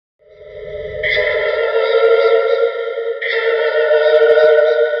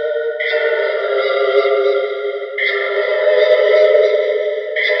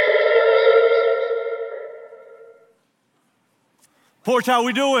Porch, how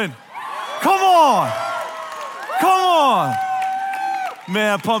we doing? Come on. Come on.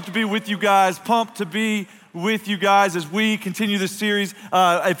 Man, pumped to be with you guys. Pumped to be with you guys as we continue this series.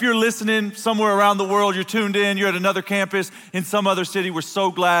 If you're listening somewhere around the world, you're tuned in, you're at another campus in some other city, we're so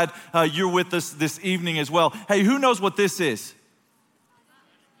glad you're with us this evening as well. Hey, who knows what this is?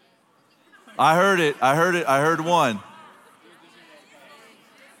 I heard it. I heard one.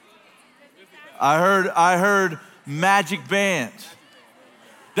 I heard Magic Band.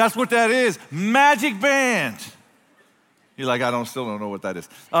 That's what that is, Magic Band. You're like, still don't know what that is.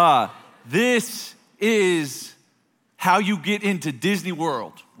 This is how you get into Disney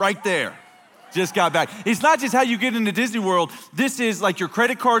World, right there. Just got back. It's not just how you get into Disney World. This is like your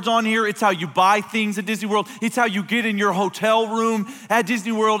credit card's on here. It's how you buy things at Disney World. It's how you get in your hotel room at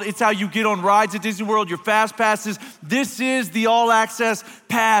Disney World. It's how you get on rides at Disney World, your fast passes. This is the all-access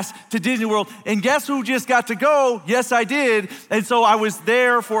pass to Disney World. And guess who just got to go? Yes, I did. And so I was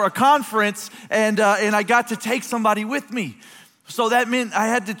there for a conference, and I got to take somebody with me. So that meant I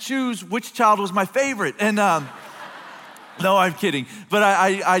had to choose which child was my favorite. And no, I'm kidding. But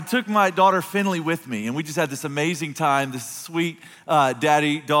I took my daughter Finley with me, and we just had this amazing time, this sweet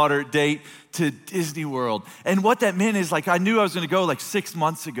daddy-daughter date to Disney World. And what that meant is, I knew I was going to go 6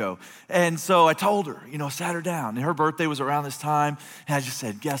 months ago. And so I told her, sat her down. And her birthday was around this time. And I just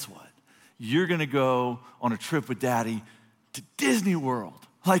said, guess what? You're going to go on a trip with Daddy to Disney World.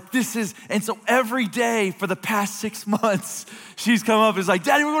 And so every day for the past 6 months, she's come up and is like,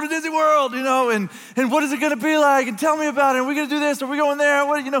 Daddy, we're going to Disney World, and what is it going to be like? And tell me about it. Are we going to do this? Are we going there?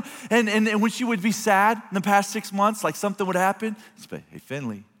 And when she would be sad in the past 6 months, something would happen, she'd say, hey,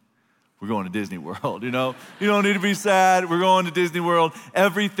 Finley, we're going to Disney World, You don't need to be sad. We're going to Disney World.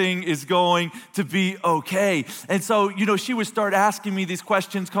 Everything is going to be okay. And so, she would start asking me these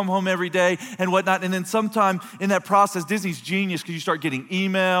questions, come home every day and whatnot. And then sometime in that process, Disney's genius because you start getting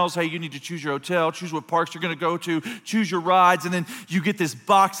emails. Hey, you need to choose your hotel, choose what parks you're going to go to, choose your rides. And then you get this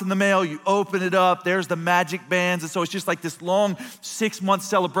box in the mail. You open it up. There's the Magic Bands. And so it's just this long 6-month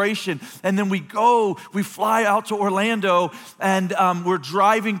celebration. And then we fly out to Orlando, and we're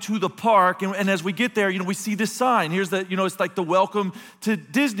driving to the park. And as we get there, we see this sign. Here's it's like the welcome to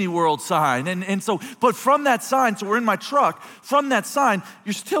Disney World sign. And so, but from that sign, so we're in my truck, from that sign,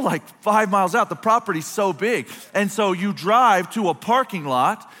 you're still 5 miles out. The property's so big. And so you drive to a parking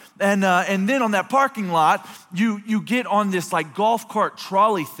lot, and then on that parking lot, you get on this golf cart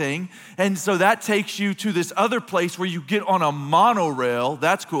trolley thing. And so that takes you to this other place where you get on a monorail.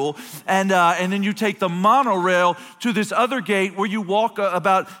 That's cool. And then you take the monorail to this other gate where you walk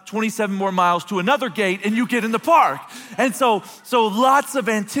about 27 more miles to another gate, and you get in the park. And so lots of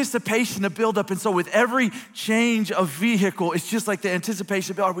anticipation to build up. And so with every change of vehicle, it's just the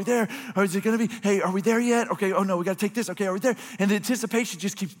anticipation. Are we there? Or is it going to be, hey, are we there yet? Okay, oh no, we got to take this. Okay, are we there? And the anticipation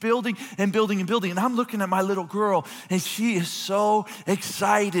just keeps building and building and building. And I'm looking at my little girl, and she is so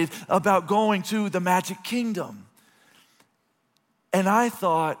excited about going to the Magic Kingdom. And I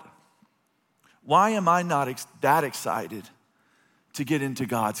thought, why am I not that excited to get into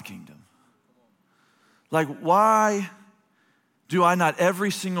God's kingdom? Why do I not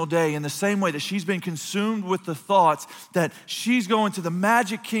every single day, in the same way that she's been consumed with the thoughts that she's going to the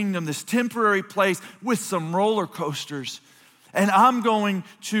Magic Kingdom, this temporary place with some roller coasters, and I'm going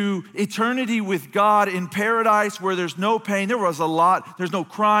to eternity with God in paradise where there's no pain. There's no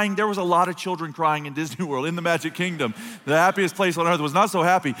crying. There was a lot of children crying in Disney World, in the Magic Kingdom. The happiest place on earth was not so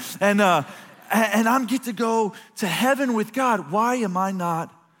happy. And I'm get to go to heaven with God. Why am I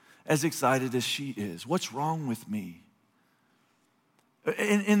not as excited as she is? What's wrong with me?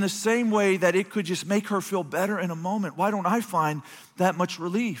 In the same way that it could just make her feel better in a moment, why don't I find that much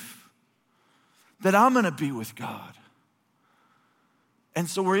relief? That I'm going to be with God. And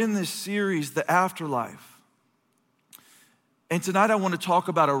so we're in this series, The Afterlife. And tonight I want to talk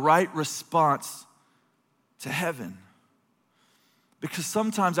about a right response to heaven. Because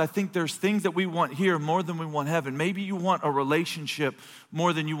sometimes I think there's things that we want here more than we want heaven. Maybe you want a relationship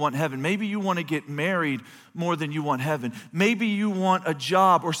more than you want heaven. Maybe you want to get married more than you want heaven. Maybe you want a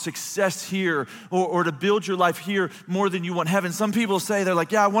job or success here or to build your life here more than you want heaven. Some people say, they're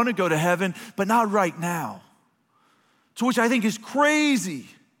like, yeah, I want to go to heaven, but not right now. To which I think is crazy.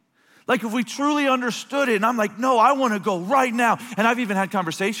 If we truly understood it, and I'm like, no, I want to go right now. And I've even had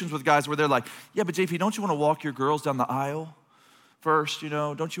conversations with guys where they're like, yeah, but JP, don't you want to walk your girls down the aisle first?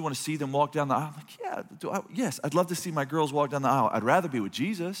 Don't you want to see them walk down the aisle? I'm like, yes, I'd love to see my girls walk down the aisle. I'd rather be with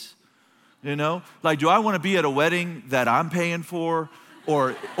Jesus. Do I want to be at a wedding that I'm paying for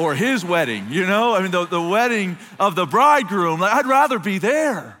or his wedding? The wedding of the bridegroom. I'd rather be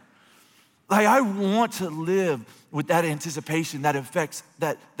there. I want to live with that anticipation that affects,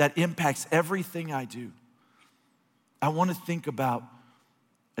 that impacts everything I do. I want to think about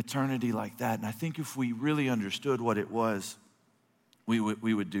eternity like that. And I think if we really understood what it was, we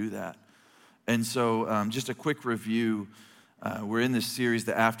would do that. And so just a quick review. We're in this series,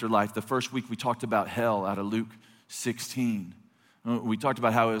 The Afterlife. The first week we talked about hell out of Luke 16. We talked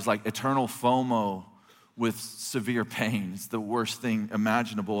about how it was like eternal FOMO with severe pain. It's the worst thing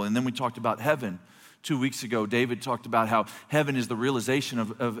imaginable. And then we talked about heaven. 2 weeks ago, David talked about how heaven is the realization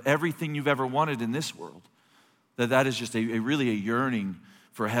of everything you've ever wanted in this world. That is just really a yearning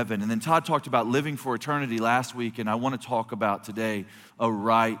for heaven. And then Todd talked about living for eternity last week, and I want to talk about today a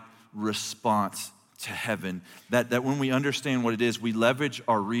right response to heaven. That when we understand what it is, we leverage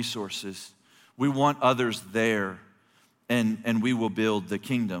our resources. We want others there, and we will build the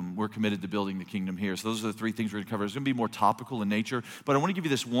kingdom. We're committed to building the kingdom here. So those are the three things we're going to cover. It's going to be more topical in nature, but I want to give you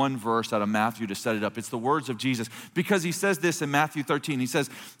this one verse out of Matthew to set it up. It's the words of Jesus, because he says this in Matthew 13. He says,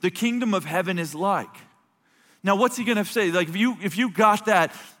 the kingdom of heaven is like. Now, what's he going to say? Like, if you got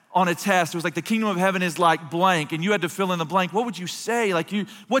that on a test, it was like the kingdom of heaven is like blank, and you had to fill in the blank, what would you say? Like,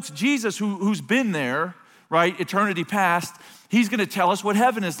 what's Jesus, who's been there, right, eternity past, he's going to tell us what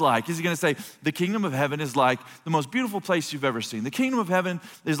heaven is like. Is he going to say, the kingdom of heaven is like the most beautiful place you've ever seen. The kingdom of heaven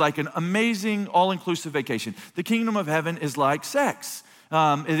is like an amazing, all-inclusive vacation. The kingdom of heaven is like sex.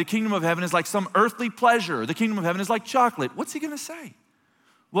 The kingdom of heaven is like some earthly pleasure. The kingdom of heaven is like chocolate. What's he going to say?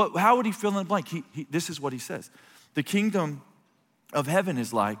 Well, how would he fill in the blank? This is what he says. The kingdom of heaven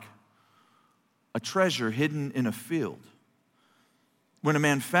is like a treasure hidden in a field. When a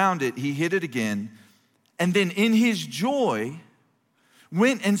man found it, he hid it again, and then in his joy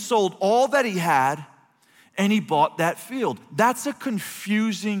went and sold all that he had, and he bought that field. That's a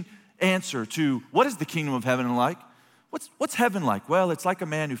confusing answer to what is the kingdom of heaven like? What's heaven like? Well, it's like a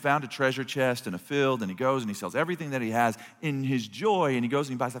man who found a treasure chest in a field, and he goes and he sells everything that he has in his joy, and he goes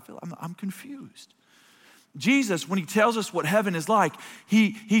and he buys that field. I'm confused. Jesus, when he tells us what heaven is like,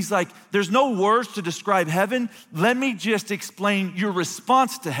 he's like, there's no words to describe heaven. Let me just explain your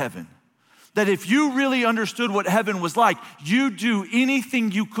response to heaven. That if you really understood what heaven was like, you'd do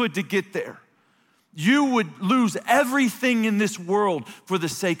anything you could to get there. You would lose everything in this world for the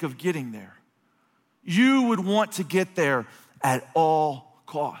sake of getting there. You would want to get there at all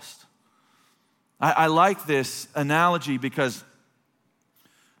cost. I like this analogy because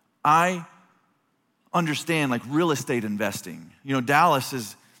I understand like real estate investing. You know,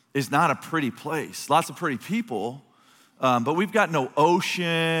 Dallas is not a pretty place. Lots of pretty people, but we've got no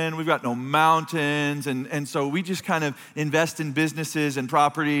ocean, we've got no mountains, and so we just kind of invest in businesses and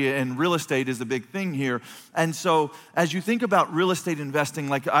property, and real estate is the big thing here. And so as you think about real estate investing,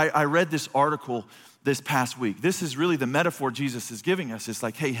 like I read this article this past week. This is really the metaphor Jesus is giving us. It's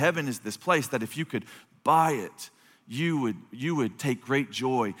like, hey, heaven is this place that if you could buy it, you would take great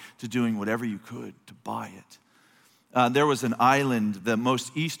joy to doing whatever you could to buy it. There was an island, the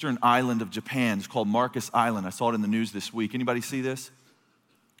most eastern island of Japan. It's called Marcus Island. I saw it in the news this week. Anybody see this?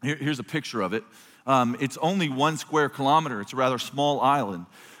 Here's a picture of it. It's only 1 square kilometer. It's a rather small island,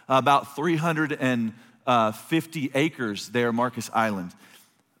 about 350 acres there, Marcus Island.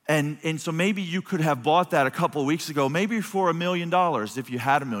 And so maybe you could have bought that a couple of weeks ago, maybe for $1 million. If you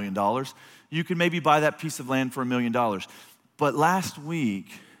had $1 million, you could maybe buy that piece of land for $1 million. But last week,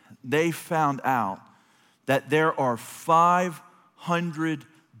 they found out that there are $500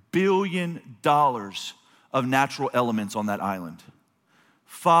 billion of natural elements on that island.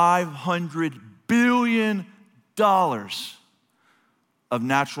 $500 billion of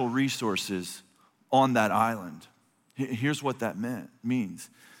natural resources on that island. Here's what that means.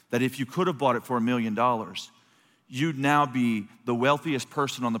 That if you could have bought it for $1 million, you'd now be the wealthiest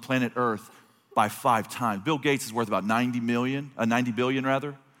person on the planet Earth by 5 times. Bill Gates is worth about 90 billion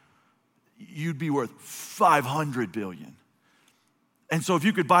rather. You'd be worth 500 billion. And so if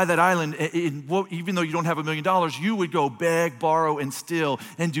you could buy that island, even though you don't have $1 million, you would go beg, borrow, and steal,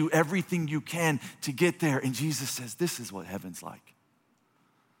 and do everything you can to get there. And Jesus says, this is what heaven's like.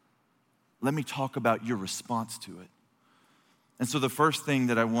 Let me talk about your response to it. And so the first thing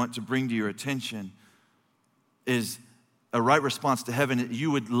that I want to bring to your attention is a right response to heaven.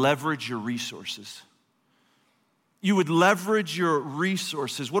 You would leverage your resources. You would leverage your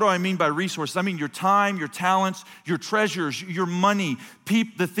resources. What do I mean by resources? I mean your time, your talents, your treasures, your money,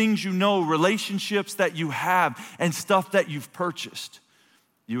 the things you know, relationships that you have, and stuff that you've purchased.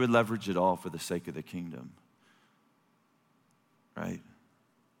 You would leverage it all for the sake of the kingdom. Right?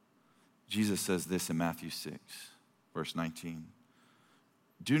 Jesus says this in Matthew 6. Verse 19,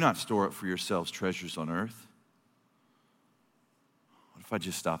 do not store up for yourselves treasures on earth. What if I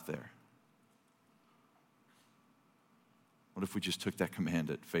just stop there? What if we just took that command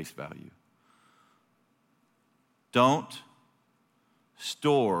at face value? Don't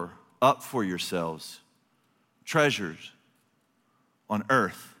store up for yourselves treasures on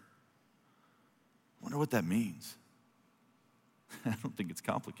earth. I wonder what that means. I don't think it's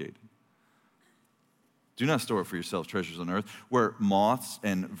complicated. Do not store up for yourselves treasures on earth, where moths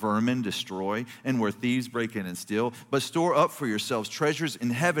and vermin destroy, and where thieves break in and steal. But store up for yourselves treasures in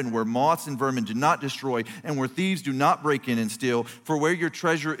heaven, where moths and vermin do not destroy, and where thieves do not break in and steal. For where your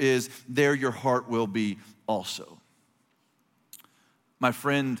treasure is, there your heart will be also. My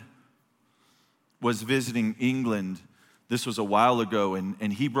friend was visiting England. This was a while ago,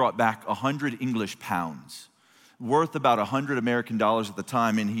 and he brought back 100 English pounds, worth about 100 American dollars at the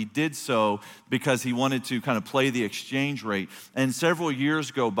time, and he did so because he wanted to kind of play the exchange rate. And several years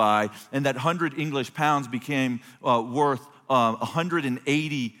go by, and that 100 English pounds became worth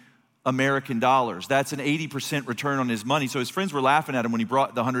 180 American dollars. That's an 80% return on his money. So his friends were laughing at him when he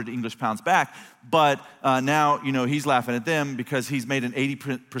brought the 100 English pounds back, but now, he's laughing at them because he's made an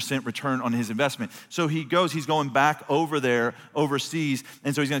 80% return on his investment. So he's going back over there, overseas,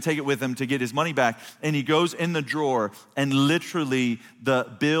 and so he's gonna take it with him to get his money back, and he goes in the drawer, and literally the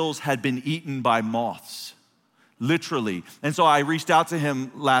bills had been eaten by moths. Literally. And so I reached out to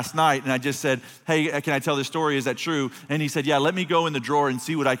him last night and I just said, hey, can I tell this story? Is that true? And he said, yeah, let me go in the drawer and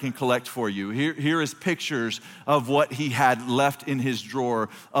see what I can collect for you. Here is pictures of what he had left in his drawer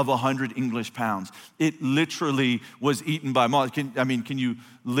of 100 English pounds. It literally was eaten by moths. Can you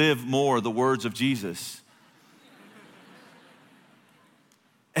live more the words of Jesus?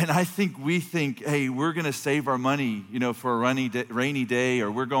 And I think we think, hey, we're going to save our money, for a rainy day,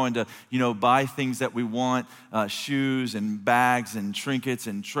 or we're going to, buy things that we want, shoes and bags and trinkets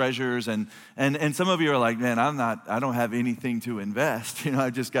and treasures. And some of you are like, man, I don't have anything to invest.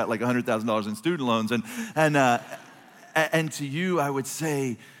 I've just got like $100,000 in student loans. And to you, I would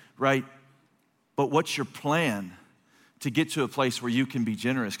say, right, but what's your plan to get to a place where you can be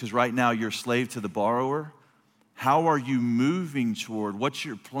generous? Because right now you're a slave to the borrower. How are you moving toward? What's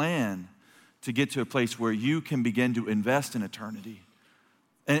your plan to get to a place where you can begin to invest in eternity?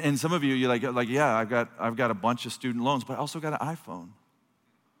 And some of you, you're like, yeah, I've got a bunch of student loans, but I also got an iPhone.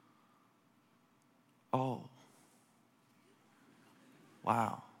 Oh,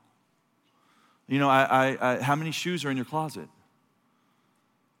 wow. How many shoes are in your closet?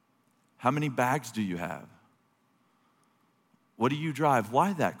 How many bags do you have? What do you drive?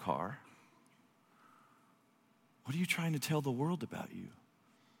 Why that car? What are you trying to tell the world about you?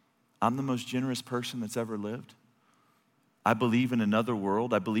 I'm the most generous person that's ever lived. I believe in another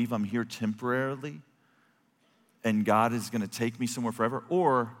world. I believe I'm here temporarily and God is going to take me somewhere forever.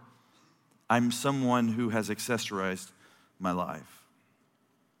 Or I'm someone who has accessorized my life.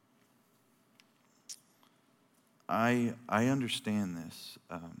 I understand this.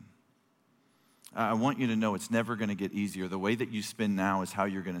 I want you to know it's never going to get easier. The way that you spend now is how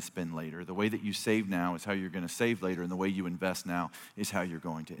you're going to spend later. The way that you save now is how you're going to save later. And the way you invest now is how you're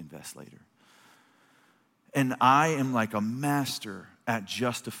going to invest later. And I am like a master at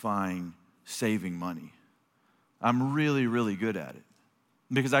justifying saving money. I'm really, really good at it.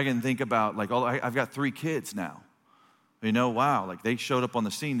 Because I can think about, I've got 3 kids now. Wow, they showed up on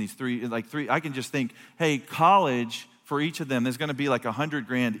the scene, these three. I can just think, hey, college for each of them, there's going to be like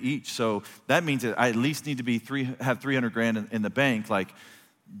 $100,000 each. So that means that I at least need to have $300,000 in the bank.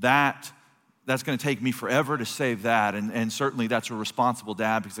 That's going to take me forever to save that. And certainly that's a responsible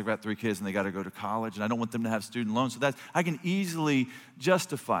dad because I've got 3 kids and they got to go to college and I don't want them to have student loans. So I can easily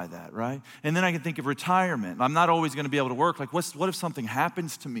justify that, right? And then I can think of retirement. I'm not always going to be able to work. What if something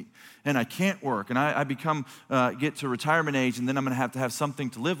happens to me and I can't work and I get to retirement age and then I'm going to have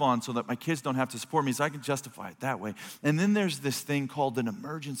something to live on so that my kids don't have to support me. So I can justify it that way. And then there's this thing called an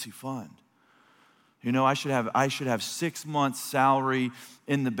emergency fund. I should have 6 months' salary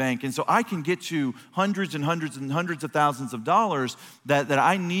in the bank. And so I can get to hundreds and hundreds and hundreds of thousands of dollars that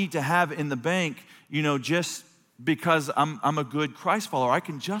I need to have in the bank, just because I'm a good Christ follower. I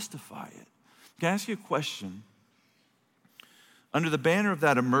can justify it. Can I ask you a question? Under the banner of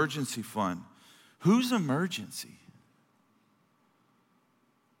that emergency fund, whose emergency?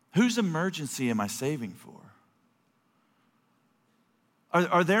 Whose emergency am I saving for?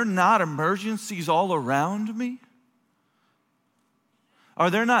 Are there not emergencies all around me? Are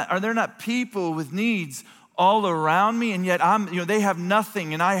there not people with needs all around me? And yet they have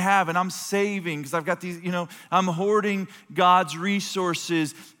nothing and I have, and I'm saving because I've got these, I'm hoarding God's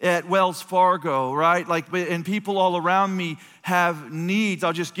resources at Wells Fargo, right? And people all around me have needs.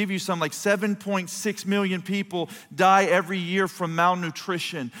 I'll just give you some, 7.6 million people die every year from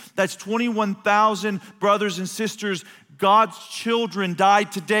malnutrition. That's 21,000 brothers and sisters God's children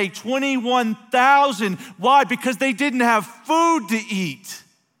died today. 21,000. Why? Because they didn't have food to eat.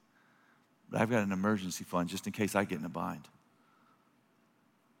 But I've got an emergency fund just in case I get in a bind.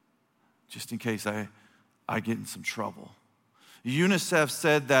 Just in case I get in some trouble. UNICEF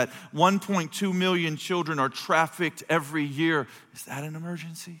said that 1.2 million children are trafficked every year. Is that an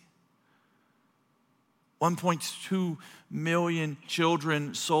emergency? 1.2 million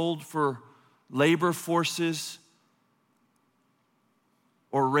children sold for labor forces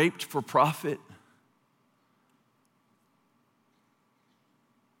or raped for profit.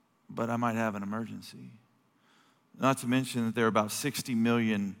 But I might have an emergency. Not to mention that there are about 60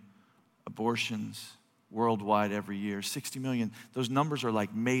 million abortions worldwide every year. 60 million. Those numbers are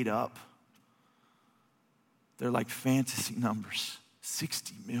like made up. They're like fantasy numbers.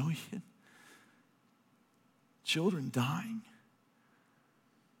 60 million children dying.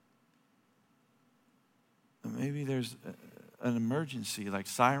 Maybe there's an emergency, like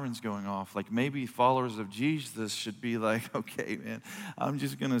sirens going off. Like maybe followers of Jesus should be like, okay, man, I'm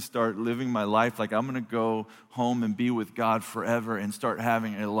just going to start living my life. Like I'm going to go home and be with God forever and start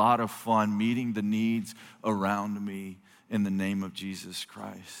having a lot of fun meeting the needs around me in the name of Jesus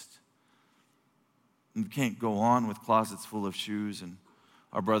Christ. And we can't go on with closets full of shoes and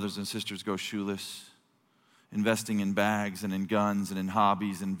our brothers and sisters go shoeless, investing in bags and in guns and in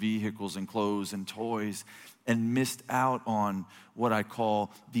hobbies and vehicles and clothes and toys, and missed out on what I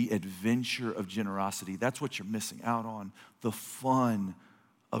call the adventure of generosity. That's what you're missing out on, the fun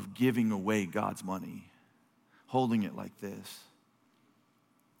of giving away God's money, holding it like this.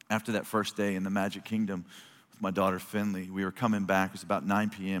 After that first day in the Magic Kingdom with my daughter Finley, we were coming back. It was about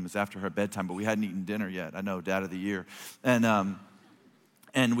 9 p.m. It was after her bedtime, but we hadn't eaten dinner yet. I know, Dad of the Year.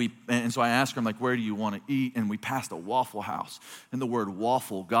 And so I asked her, I'm like, where do you want to eat? And we passed a Waffle House. And the word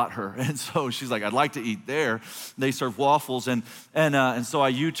waffle got her. And so she's like, I'd like to eat there. They serve waffles. And so I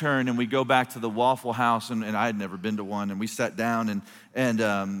U-turn and we go back to the Waffle House. And I had never been to one. And we sat down and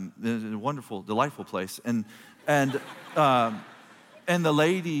it was a wonderful, delightful place. And the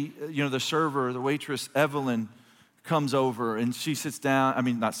lady, the server, the waitress, Evelyn, comes over and she sits down. I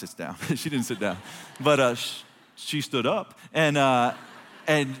mean, not sits down. She didn't sit down. But she stood up.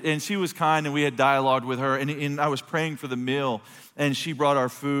 And she was kind, and we had dialogue with her, and I was praying for the meal, and she brought our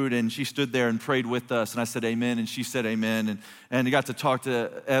food, and she stood there and prayed with us, and I said amen, and she said amen, and I got to talk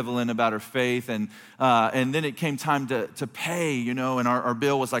to Evelyn about her faith, and then it came time to pay, and our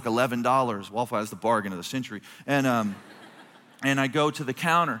bill was like $11. Waffle House is the bargain of the century, and I go to the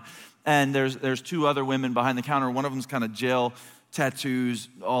counter, and there's two other women behind the counter. One of them's kind of gel tattoos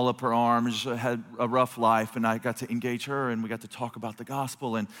all up her arms, had a rough life, and I got to engage her, and we got to talk about the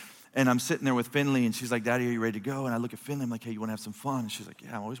gospel, and I'm sitting there with Finley, and she's like, Daddy, are you ready to go? And I look at Finley, I'm like, hey, you want to have some fun? And she's like,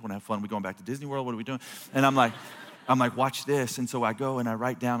 yeah, I always want to have fun. We going back to Disney World? What are we doing? And I'm like, watch this. And so I go, and I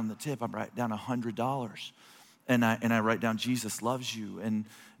write down on the tip, I write down $100, and I write down, Jesus loves you, and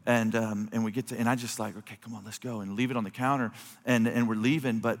we get to, and I just like, okay, come on, let's go, and leave it on the counter, and we're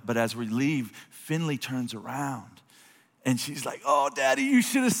leaving, but as we leave, Finley turns around, and she's like, oh, Daddy, you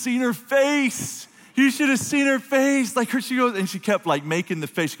should have seen her face. You should have seen her face. Like she goes, and she kept like making the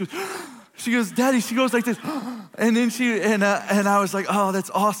face. She goes, Daddy, she goes like this. And then and I was like, oh,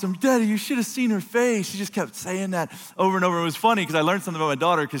 that's awesome. Daddy, you should have seen her face. She just kept saying that over and over. It was funny because I learned something about my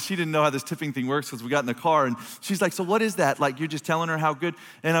daughter because she didn't know how this tipping thing works because we got in the car. And she's like, so what is that? Like, you're just telling her how good?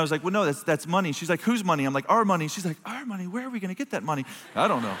 And I was like, well, no, that's money. She's like, whose money? I'm like, our money. She's like, our money? Where are we going to get that money? I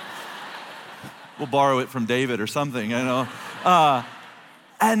don't know. We'll borrow it from David or something, And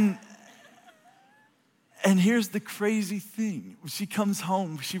here's the crazy thing. When she comes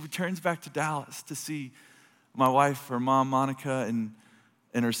home, she returns back to Dallas to see my wife, her mom, Monica,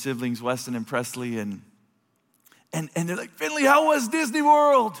 and her siblings, Weston and Presley. And they're like, Finley, how was Disney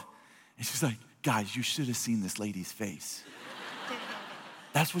World? And she's like, guys, you should have seen this lady's face.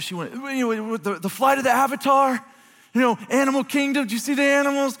 That's what she wanted. The flight of the Avatar. Animal Kingdom, did you see the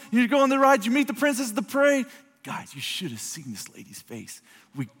animals? You go on the ride, you meet the princess of the parade. Guys, you should have seen this lady's face.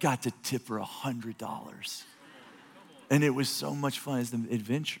 We got to tip her $100. And it was so much fun as the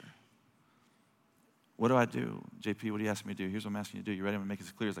adventure. What do I do? JP, what do you ask me to do? Here's what I'm asking you to do. You ready? I'm going to make it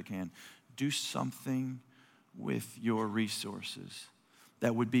as clear as I can. Do something with your resources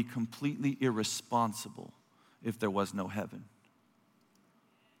that would be completely irresponsible if there was no heaven.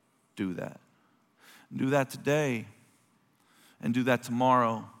 Do that. Do that today. And do that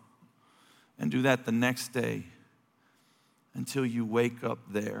tomorrow, and do that the next day until you wake up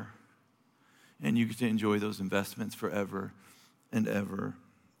there and you get to enjoy those investments forever and ever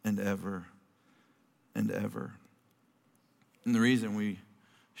and ever and ever. And the reason we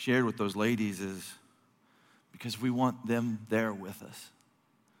shared with those ladies is because we want them there with us.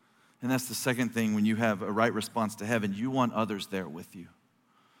 And that's the second thing when you have a right response to heaven, you want others there with you.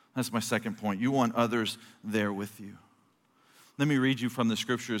 That's my second point. You want others there with you. Let me read you from the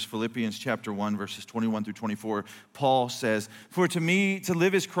scriptures, Philippians chapter 1, verses 21 through 24. Paul says, "For to me to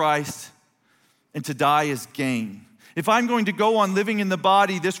live is Christ, and to die is gain. If I'm going to go on living in the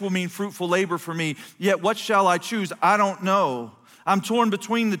body, this will mean fruitful labor for me. Yet what shall I choose? I don't know. I'm torn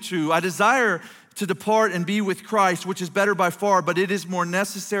between the two. I desire to depart and be with Christ, which is better by far, but it is more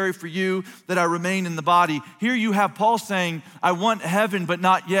necessary for you that I remain in the body." Here you have Paul saying, I want heaven, but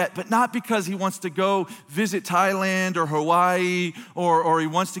not yet. But not because he wants to go visit Thailand or Hawaii or he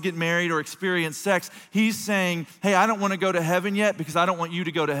wants to get married or experience sex. He's saying, hey, I don't want to go to heaven yet because I don't want you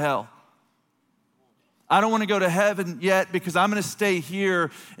to go to hell. I don't want to go to heaven yet because I'm going to stay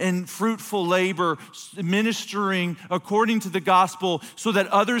here in fruitful labor, ministering according to the gospel so that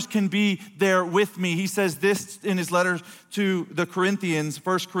others can be there with me. He says this in his letter to the Corinthians,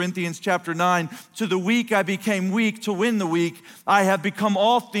 1 Corinthians chapter 9, "To the weak I became weak to win the weak. I have become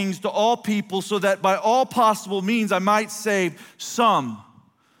all things to all people so that by all possible means I might save some."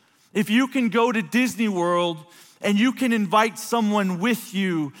 If you can go to Disney World and you can invite someone with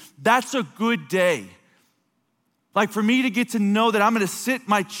you, that's a good day. Like for me to get to know that I'm going to sit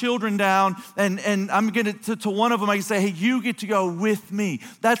my children down and I'm going to one of them, I can say, hey, you get to go with me.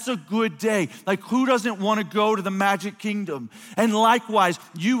 That's a good day. Like who doesn't want to go to the Magic Kingdom? And likewise,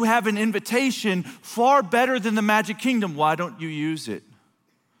 you have an invitation far better than the Magic Kingdom. Why don't you use it?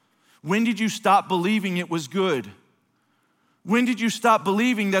 When did you stop believing it was good? When did you stop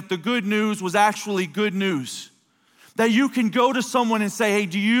believing that the good news was actually good news? That you can go to someone and say, hey,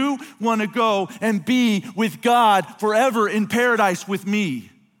 do you want to go and be with God forever in paradise with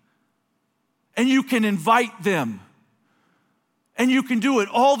me? And you can invite them. And you can do it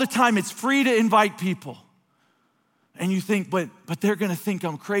all the time. It's free to invite people. And you think, but they're going to think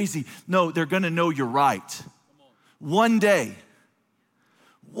I'm crazy. No, they're going to know you're right. One day,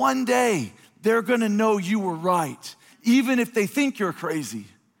 they're going to know you were right. Even if they think you're crazy.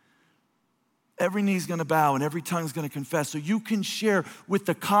 Every knee's gonna bow and every tongue's gonna confess. So you can share with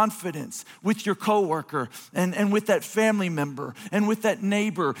the confidence, with your coworker and with that family member and with that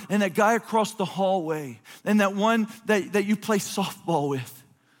neighbor and that guy across the hallway and that one that you play softball with.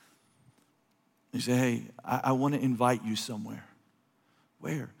 You say, hey, I wanna invite you somewhere.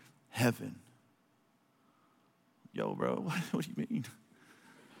 Where? Heaven. Yo, bro, what do you mean?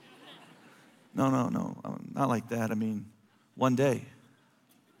 No, not like that. I mean, one day.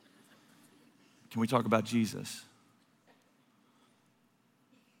 Can we talk about Jesus?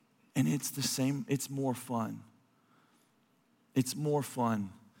 And it's the same, it's more fun. It's more fun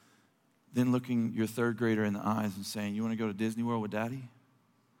than looking your third grader in the eyes and saying, you want to go to Disney World with Daddy?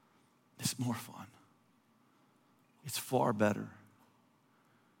 It's more fun. It's far better.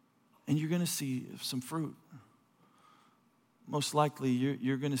 And you're going to see some fruit. Most likely,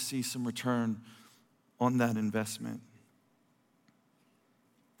 you're going to see some return on that investment.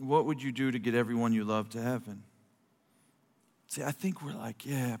 What would you do to get everyone you love to heaven? See, I think we're like,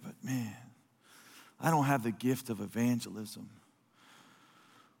 yeah, but man, I don't have the gift of evangelism.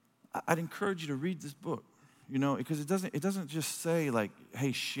 I'd encourage you to read this book, because it doesn't just say like,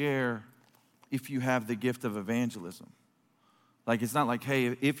 hey, share if you have the gift of evangelism. Like, it's not like,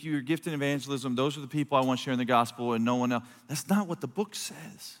 hey, if you're gifted in evangelism, those are the people I want sharing the gospel and no one else. That's not what the book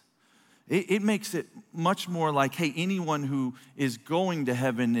says. It makes it much more like, hey, anyone who is going to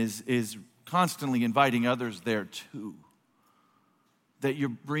heaven is constantly inviting others there too. That you're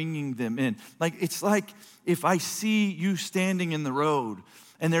bringing them in. Like, it's like if I see you standing in the road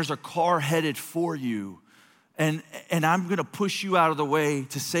and there's a car headed for you and I'm going to push you out of the way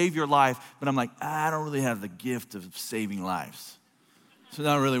to save your life, but I'm like, I don't really have the gift of saving lives. So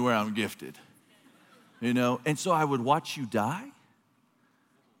not really where I'm gifted. And so I would watch you die.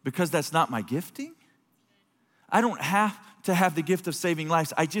 Because that's not my gifting. I don't have to have the gift of saving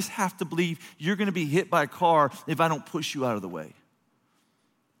lives. I just have to believe you're going to be hit by a car if I don't push you out of the way.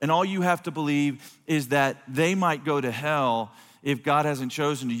 And all you have to believe is that they might go to hell if God hasn't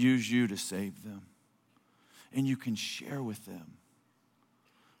chosen to use you to save them. And you can share with them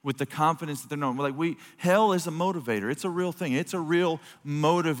with the confidence that they're known. Hell is a motivator. It's a real thing. It's a real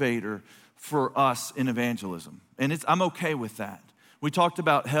motivator for us in evangelism. And I'm okay with that. We talked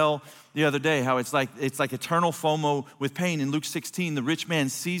about hell the other day, how it's like eternal FOMO with pain. In Luke 16, the rich man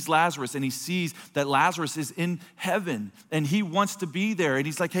sees Lazarus and he sees that Lazarus is in heaven and he wants to be there. And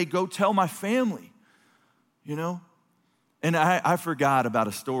he's like, hey, go tell my family, And I forgot about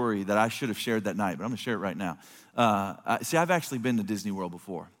a story that I should have shared that night, but I'm gonna share it right now. See, I've actually been to Disney World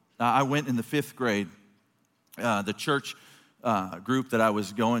before. I went in the 5th grade the church group that I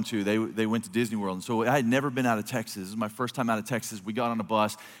was going to, they went to Disney World. And so I had never been out of Texas. This is my first time out of Texas. We got on a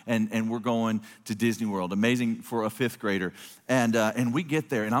bus, and we're going to Disney World. Amazing for a 5th grader. And we get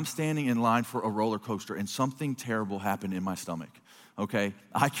there, and I'm standing in line for a roller coaster, and something terrible happened in my stomach. Okay,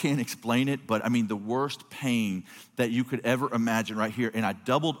 I can't explain it, but I mean the worst pain that you could ever imagine right here. And I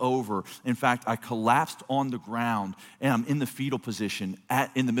doubled over. In fact, I collapsed on the ground, and I'm in the fetal position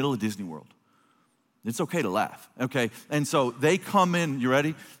in the middle of Disney World. It's okay to laugh, okay? And so they come in, you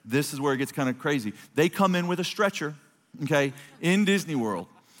ready? This is where it gets kind of crazy. They come in with a stretcher, okay, in Disney World,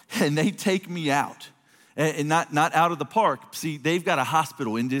 and they take me out. And not out of the park. See, they've got a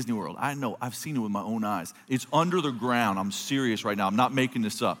hospital in Disney World. I know, I've seen it with my own eyes. It's under the ground. I'm serious right now. I'm not making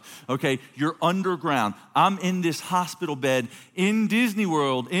this up. Okay, you're underground. I'm in this hospital bed in Disney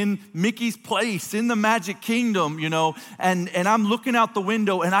World, in Mickey's Place, in the Magic Kingdom, you know, and I'm looking out the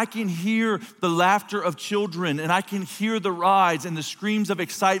window and I can hear the laughter of children and I can hear the rides and the screams of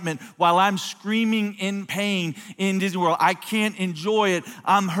excitement while I'm screaming in pain in Disney World. I can't enjoy it.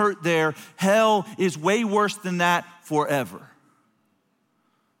 I'm hurt there. Hell is way worse than that forever.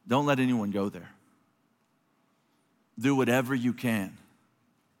 Don't let anyone go there. Do whatever you can.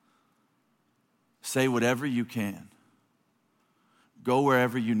 Say whatever you can. Go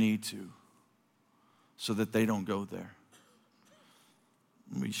wherever you need to so that they don't go there.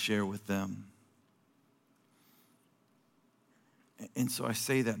 We share with them. And so I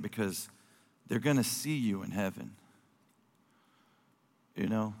say that because they're going to see you in heaven. You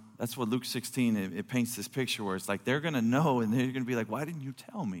know? That's what Luke 16, it paints this picture where it's like they're going to know and they're going to be like, why didn't you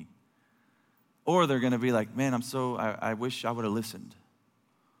tell me? Or they're going to be like, man, I wish I would have listened.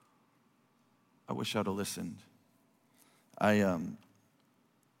 I wish I'd have listened. I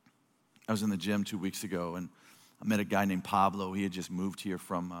was in the gym 2 weeks ago and I met a guy named Pablo. He had just moved here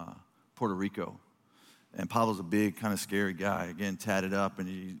from Puerto Rico. And Pablo's a big, kind of scary guy. Again, tatted up,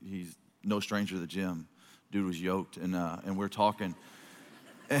 and he's no stranger to the gym. Dude was yoked, and we're talking.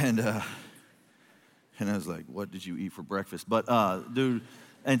 And I was like, what did you eat for breakfast? But dude,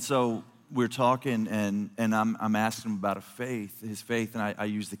 and so we're talking, and I'm asking him about his faith, and I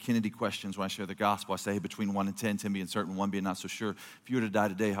use the Kennedy questions when I share the gospel. I say, hey, between 1 and 10, 10 being certain, 1 being not so sure. If you were to die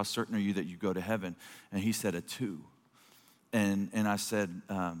today, how certain are you that you go to heaven? And he said a 2. And I said,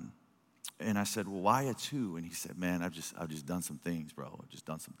 well, why a 2? And he said, man, I've just done some things, bro. I've just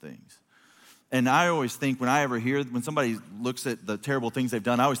done some things. And I always think when somebody looks at the terrible things they've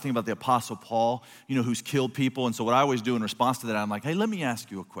done, I always think about the Apostle Paul, you know, who's killed people. And so what I always do in response to that, I'm like, hey, let me ask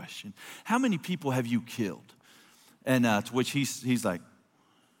you a question. How many people have you killed? And to which he's like,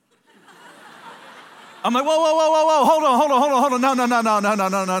 I'm like, whoa, hold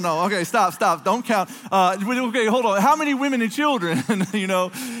on. No. Okay, stop, don't count. Okay, hold on. How many women and children, you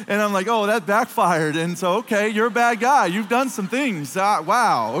know? And I'm like, oh, that backfired. And so, okay, you're a bad guy. You've done some things.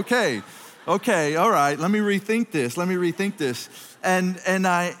 Wow, okay, all right, let me rethink this. And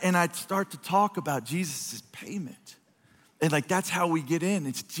I start to talk about Jesus' payment. And like, that's how we get in.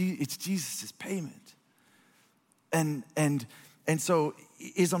 It's Jesus' payment. And so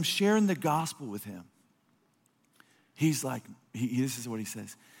as I'm sharing the gospel with him, he's like, this is what he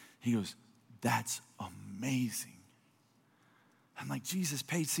says. He goes, that's amazing. I'm like, Jesus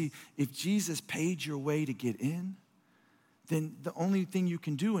paid. See, if Jesus paid your way to get in, then the only thing you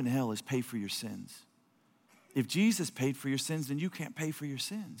can do in hell is pay for your sins. If Jesus paid for your sins, then you can't pay for your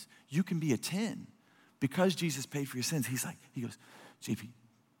sins. You can be a 10 because Jesus paid for your sins. He goes, JP,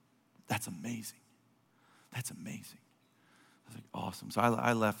 that's amazing. That's amazing. I was like, awesome. So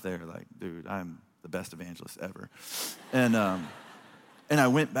I left there like, dude, I'm the best evangelist ever. And I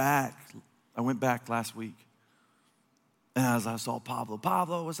went back last week. And I saw Pablo.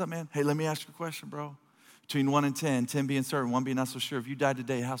 Pablo, what's up, man? Hey, let me ask you a question, bro. Between 1 and 10, 10 being certain, 1 being not so sure. If you died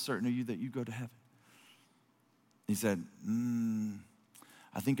today, how certain are you that you go to heaven? He said,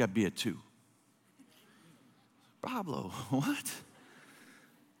 I think I'd be a 2. Pablo, what?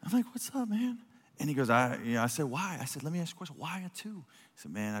 I'm like, what's up, man? And he goes, I said, why? I said, let me ask you a question. Why a 2? He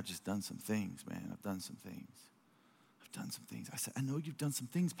said, man, I've just done some things, man. I've done some things. I said, I know you've done some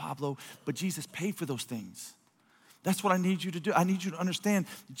things, Pablo, but Jesus paid for those things. That's what I need you to do. I need you to understand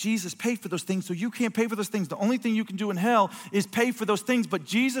Jesus paid for those things, so you can't pay for those things. The only thing you can do in hell is pay for those things, but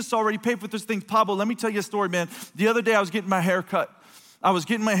Jesus already paid for those things. Pablo, let me tell you a story, man. The other day I was getting my hair cut. I was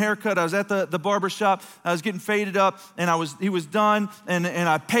at the barber shop. I was getting faded up, and he was done, and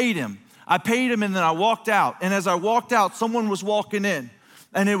I paid him. And then I walked out. And as I walked out, someone was walking in.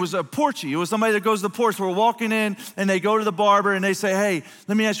 And it was a porchie. It was somebody that goes to the porch. We're walking in, and they go to the barber, and they say, hey,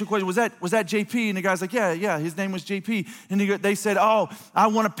 let me ask you a question. Was that JP? And the guy's like, yeah, his name was JP. And they said, oh, I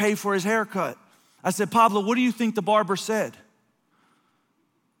want to pay for his haircut. I said, Pablo, what do you think the barber said?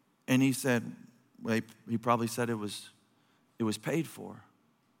 And he said, well, he probably said it was paid for.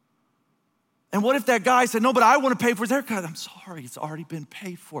 And what if that guy said, no, but I want to pay for his haircut? I'm sorry, it's already been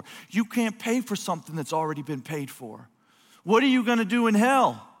paid for. You can't pay for something that's already been paid for. What are you going to do in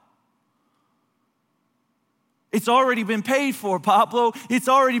hell? It's already been paid for, Pablo. It's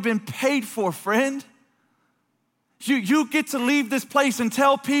already been paid for, friend. You get to leave this place and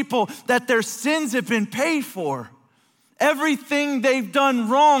tell people that their sins have been paid for. Everything they've done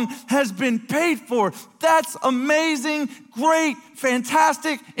wrong has been paid for. That's amazing, great,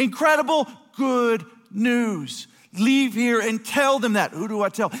 fantastic, incredible, good news. Leave here and tell them that. Who do I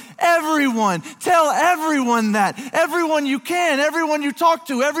tell? Everyone. Tell everyone that. Everyone you can, everyone you talk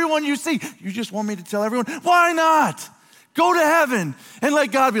to, everyone you see. You just want me to tell everyone? Why not? Go to heaven and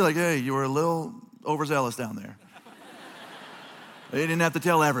let God be like, hey, you were a little overzealous down there. You didn't have to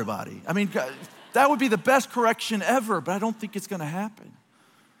tell everybody. I mean, that would be the best correction ever, but I don't think it's going to happen.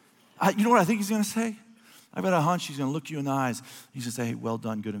 You know what I think he's going to say? I've got a hunch he's going to look you in the eyes. He's going to say, hey, well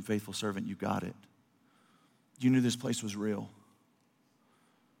done, good and faithful servant. You got it. You knew this place was real.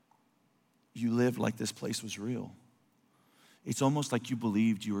 You lived like this place was real. It's almost like you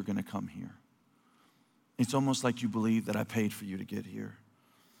believed you were going to come here. It's almost like you believed that I paid for you to get here.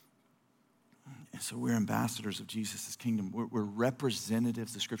 And so we're ambassadors of Jesus' kingdom. We're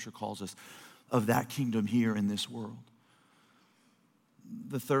representatives, the scripture calls us, of that kingdom here in this world.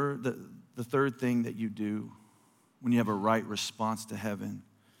 The third thing that you do when you have a right response to heaven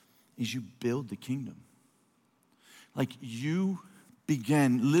is you build the kingdom. Like you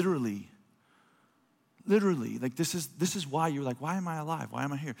begin literally, like this is why you're like, why am I alive? Why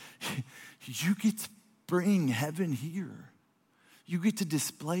am I here? You get to bring heaven here. You get to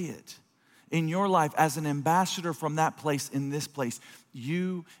display it in your life as an ambassador from that place in this place.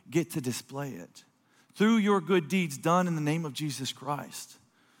 You get to display it through your good deeds done in the name of Jesus Christ.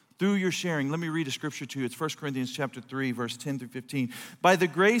 Through your sharing. Let me read a scripture to you. It's 1 Corinthians chapter 3, verse 10 through 15. By the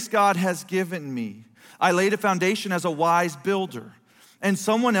grace God has given me, I laid a foundation as a wise builder, and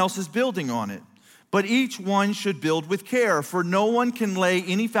someone else is building on it. But each one should build with care, for no one can lay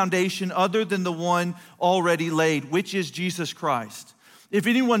any foundation other than the one already laid, which is Jesus Christ. If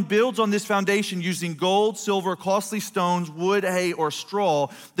anyone builds on this foundation using gold, silver, costly stones, wood, hay, or straw,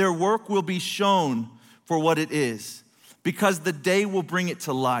 their work will be shown for what it is, because the day will bring it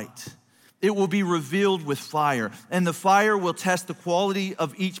to light. It will be revealed with fire, and the fire will test the quality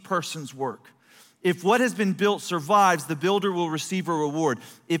of each person's work. If what has been built survives, the builder will receive a reward.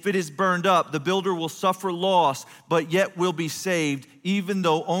 If it is burned up, the builder will suffer loss, but yet will be saved, even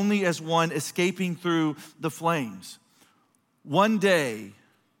though only as one escaping through the flames. One day,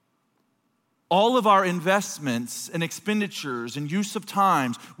 all of our investments and expenditures and use of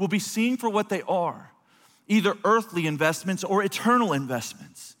times will be seen for what they are, either earthly investments or eternal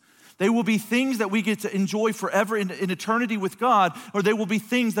investments. They will be things that we get to enjoy forever in eternity with God, or they will be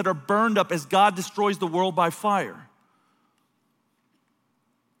things that are burned up as God destroys the world by fire.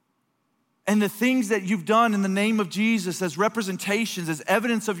 And the things that you've done in the name of Jesus as representations, as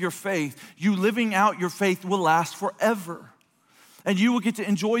evidence of your faith, you living out your faith will last forever. And you will get to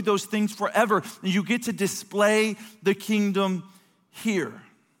enjoy those things forever. And you get to display the kingdom here.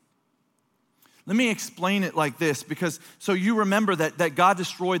 Let me explain it like this, because so you remember that God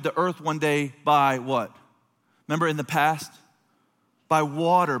destroyed the earth one day by what? Remember in the past? By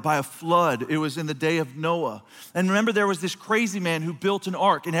water, by a flood. It was in the day of Noah. And remember there was this crazy man who built an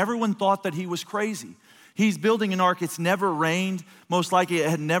ark, and everyone thought that he was crazy. He's building an ark. It's never rained. Most likely it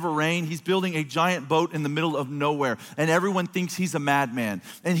had never rained. He's building a giant boat in the middle of nowhere, and everyone thinks he's a madman.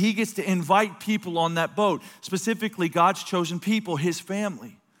 And he gets to invite people on that boat, specifically God's chosen people, his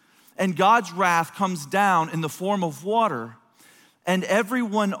family. And God's wrath comes down in the form of water, and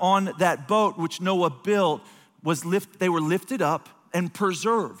everyone on that boat, which Noah built, they were lifted up and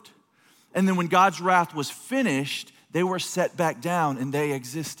preserved. And then when God's wrath was finished, they were set back down and they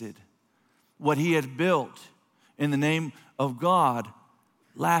existed. What he had built in the name of God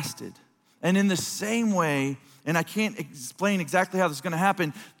lasted. And in the same way, and I can't explain exactly how this is going to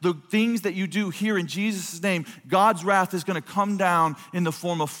happen, the things that you do here in Jesus' name, God's wrath is going to come down in the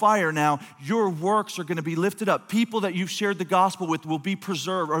form of fire now. Your works are going to be lifted up. People that you've shared the gospel with will be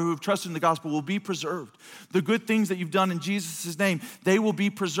preserved, or who have trusted in the gospel will be preserved. The good things that you've done in Jesus' name, they will be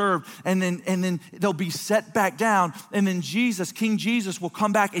preserved, and then they'll be set back down, and then King Jesus will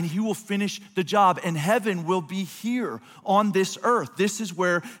come back and he will finish the job, and heaven will be here on this earth. This is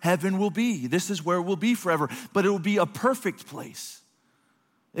where heaven will be. This is where we'll be forever. But it will be a perfect place.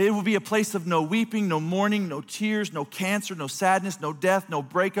 It will be a place of no weeping, no mourning, no tears, no cancer, no sadness, no death, no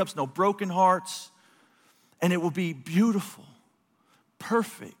breakups, no broken hearts. And it will be beautiful,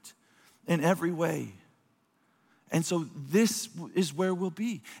 perfect in every way. And so this is where we'll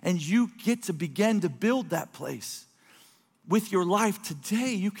be. And you get to begin to build that place with your life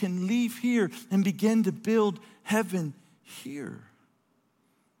today. You can leave here and begin to build heaven here.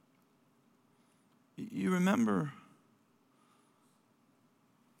 You remember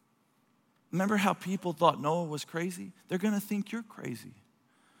how people thought Noah was crazy? They're going to think you're crazy.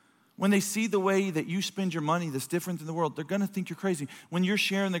 When they see the way that you spend your money that's different than the world, they're going to think you're crazy. When you're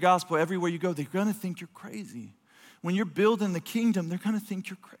sharing the gospel everywhere you go, they're going to think you're crazy. When you're building the kingdom, they're going to think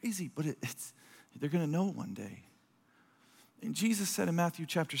you're crazy, but they're going to know one day. And Jesus said in Matthew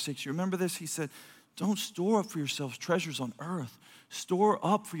chapter 6, you remember this? He said, don't store up for yourselves treasures on earth. Store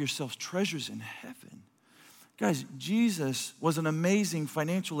up for yourselves treasures in heaven. Guys, Jesus was an amazing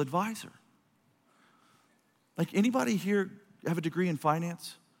financial advisor. Like, anybody here have a degree in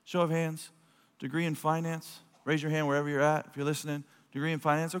finance? Show of hands. Degree in finance. Raise your hand wherever you're at if you're listening. Degree in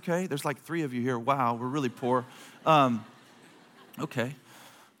finance. Okay, there's like 3 of you here. Wow, we're really poor. Okay.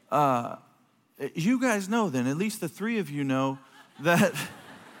 You guys know then, at least the 3 of you know that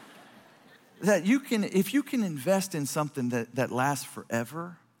you can, if you can invest in something that lasts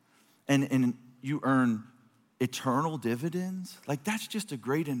forever and you earn eternal dividends, like, that's just a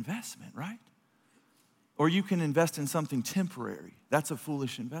great investment, right? Or you can invest in something temporary. That's a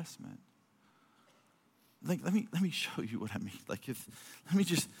foolish investment. Like, let me show you what I mean. Like, let me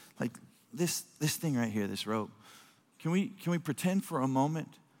just, like, this thing right here, this rope. Can we pretend for a moment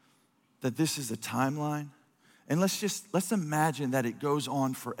that this is a timeline? And let's imagine that it goes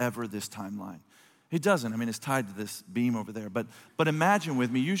on forever, this timeline. It doesn't. I mean, it's tied to this beam over there. But imagine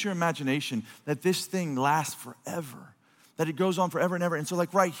with me, use your imagination, that this thing lasts forever. That it goes on forever and ever. And so,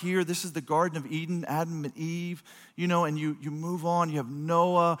 like, right here, this is the Garden of Eden, Adam and Eve, and you move on. You have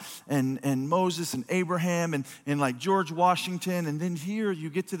Noah and Moses and Abraham and like George Washington. And then here you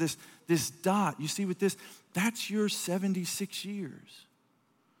get to this dot. You see with this, that's your 76 years.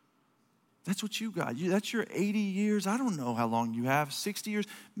 That's what you got. That's your 80 years. I don't know how long you have, 60 years,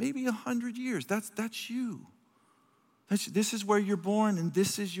 maybe 100 years. That's you. This is where you're born, and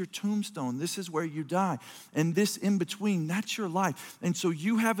this is your tombstone. This is where you die. And this in between, that's your life. And so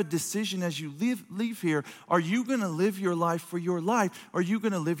you have a decision as you leave here. Are you going to live your life for your life? Or are you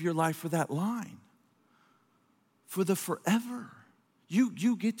going to live your life for that line? For the forever.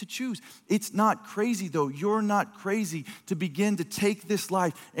 You get to choose. It's not crazy, though. You're not crazy to begin to take this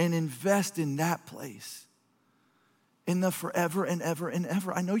life and invest in that place. In the forever and ever and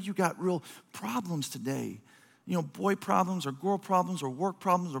ever. I know you got real problems today. Boy problems or girl problems or work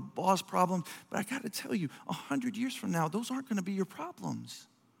problems or boss problems. But I got to tell you, 100 years from now, those aren't going to be your problems.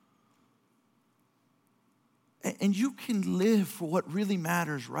 And you can live for what really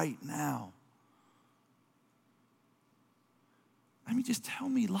matters right now. I mean, just tell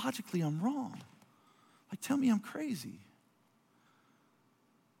me logically I'm wrong. Like, tell me I'm crazy.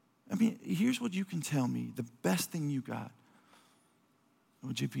 I mean, here's what you can tell me. The best thing you got.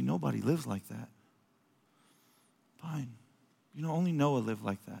 Well, JP, nobody lives like that. Fine. Only Noah lived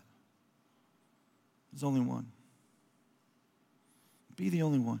like that. There's only one. Be the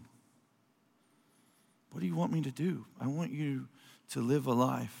only one. What do you want me to do? I want you to live a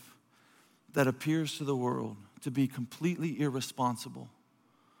life that appears to the world to be completely irresponsible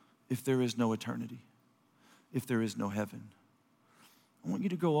if there is no eternity, if there is no heaven. I want you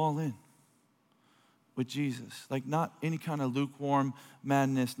to go all in with Jesus. Like, not any kind of lukewarm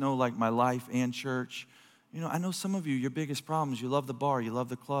madness, no, like my life and church. I know some of you, your biggest problem is you love the bar, you love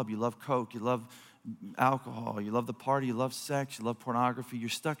the club, you love Coke, you love alcohol, you love the party, you love sex, you love pornography. You're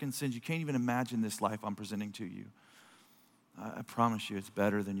stuck in sins. You can't even imagine this life I'm presenting to you. I promise you it's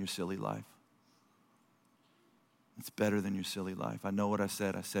better than your silly life. It's better than your silly life. I know what I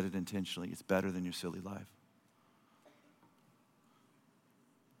said. I said it intentionally. It's better than your silly life.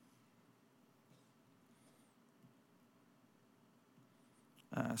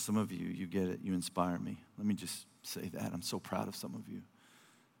 Some of you, you get it. You inspire me. Let me just say that. I'm so proud of some of you.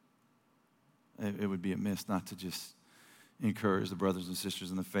 It would be amiss not to just encourage the brothers and sisters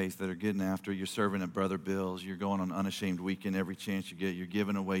in the faith that are getting after. You're serving at Brother Bill's. You're going on Unashamed Weekend every chance you get. You're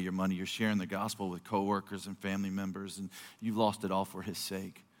giving away your money. You're sharing the gospel with coworkers and family members, and you've lost it all for his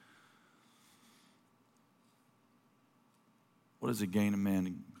sake. What does it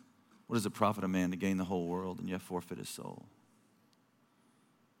profit a man to gain the whole world and yet forfeit his soul?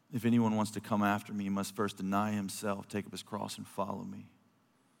 If anyone wants to come after me, he must first deny himself, take up his cross, and follow me.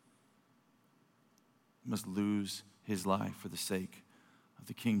 He must lose his life for the sake of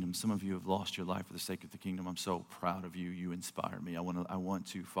the kingdom. Some of you have lost your life for the sake of the kingdom. I'm so proud of you. You inspire me. I want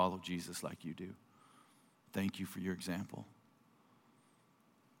to follow Jesus like you do. Thank you for your example.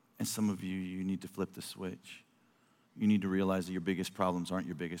 And some of you, you need to flip the switch. You need to realize that your biggest problems aren't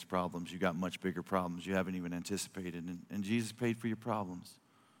your biggest problems. You got much bigger problems you haven't even anticipated. And Jesus paid for your problems.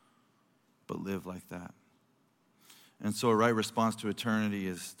 But live like that. And so a right response to eternity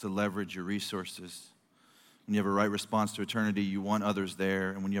is to leverage your resources. When you have a right response to eternity, you want others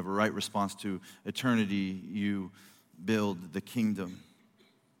there. And when you have a right response to eternity, you build the kingdom.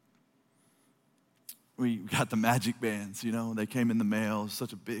 We got the magic bands, they came in the mail. It was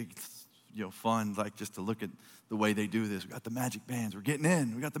such a big, fun, like just to look at the way they do this. We got the magic bands. We're getting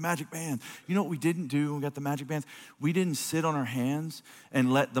in. We got the magic bands. You know what we didn't do when we got the magic bands? We didn't sit on our hands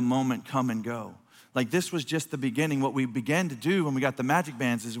and let the moment come and go. Like this was just the beginning. What we began to do when we got the magic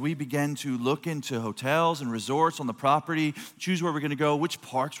bands is we began to look into hotels and resorts on the property, choose where we're going to go, which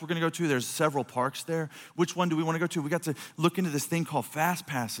parks we're going to go to. There's several parks there. Which one do we want to go to? We got to look into this thing called fast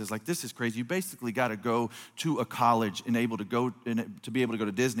passes. Like this is crazy. You basically got to go to a college and to be able to go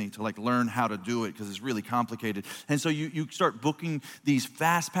to Disney to like learn how to do it because it's really complicated. And so you start booking these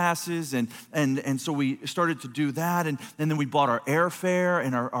fast passes and so we started to do that and then we bought our airfare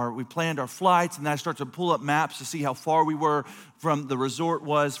and we planned our flights and I start to pull up maps to see how far we were from the resort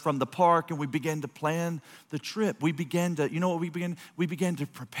was from the park, and we began to plan the trip. We began to, we began to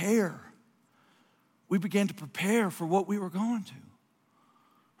prepare. We began to prepare for what we were going to,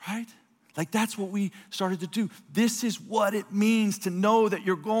 right? Like that's what we started to do. This is what it means to know that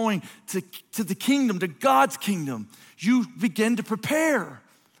you're going to the kingdom, to God's kingdom. You begin to prepare.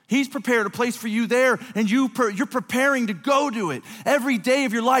 He's prepared a place for you there, and you're preparing to go to it. Every day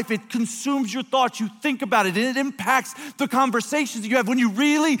of your life, it consumes your thoughts. You think about it, and it impacts the conversations that you have. When you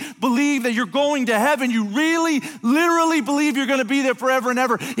really believe that you're going to heaven, you really, literally believe you're going to be there forever and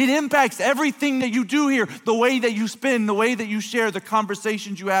ever. It impacts everything that you do here, the way that you spend, the way that you share, the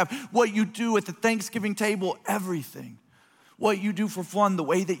conversations you have, what you do at the Thanksgiving table, everything. What you do for fun, the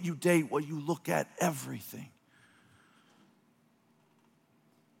way that you date, what you look at, everything.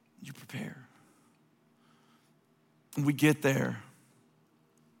 You prepare. And we get there,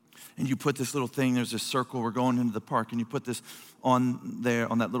 and you put this little thing, there's this circle, we're going into the park, and you put this on there,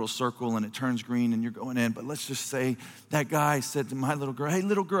 on that little circle, and it turns green, and you're going in. But let's just say that guy said to my little girl, hey,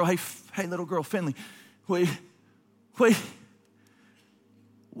 little girl, Finley, wait,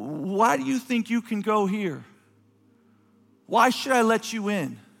 why do you think you can go here? Why should I let you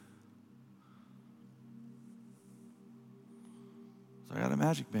in? I got a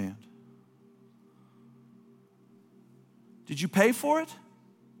magic band. Did you pay for it?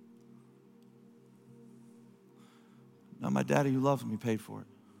 No, my daddy who loves me paid for it.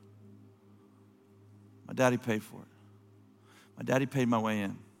 My daddy paid for it. My daddy paid my way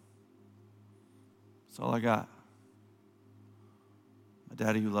in. That's all I got. My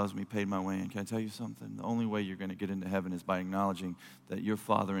daddy who loves me paid my way in. Can I tell you something? The only way you're going to get into heaven is by acknowledging that your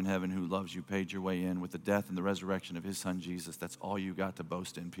Father in heaven who loves you paid your way in with the death and the resurrection of his son Jesus. That's all you got to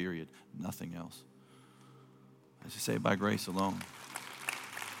boast in, period. Nothing else. I just say by grace alone.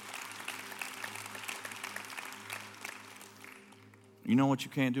 You know what you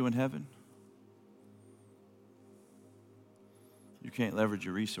can't do in heaven? You can't leverage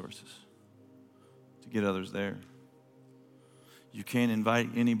your resources to get others there. You can't invite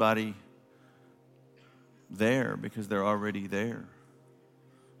anybody there because they're already there.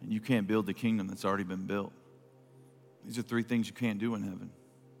 And you can't build the kingdom that's already been built. These are three things you can't do in heaven.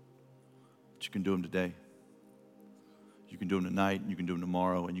 But you can do them today. You can do them tonight, and you can do them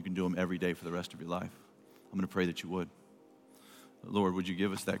tomorrow, and you can do them every day for the rest of your life. I'm going to pray that you would. Lord, would you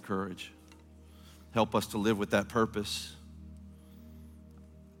give us that courage? Help us to live with that purpose.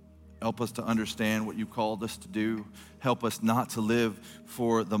 Help us to understand what you called us to do. Help us not to live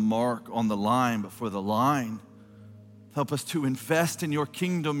for the mark on the line, but for the line. Help us to invest in your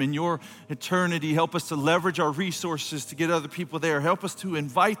kingdom, in your eternity. Help us to leverage our resources to get other people there. Help us to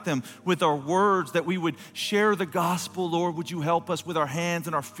invite them with our words, that we would share the gospel. Lord, would you help us with our hands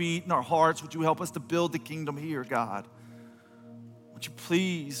and our feet and our hearts? Would you help us to build the kingdom here, God? Would you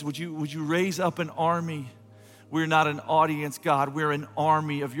please, would you raise up an army? We're not an audience, God. We're an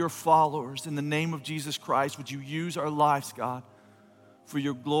army of your followers. In the name of Jesus Christ, would you use our lives, God, for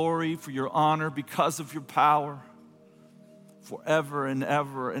your glory, for your honor, because of your power, forever and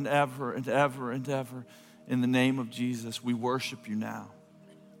ever and ever and ever and ever. In the name of Jesus, we worship you now.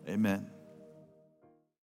 Amen.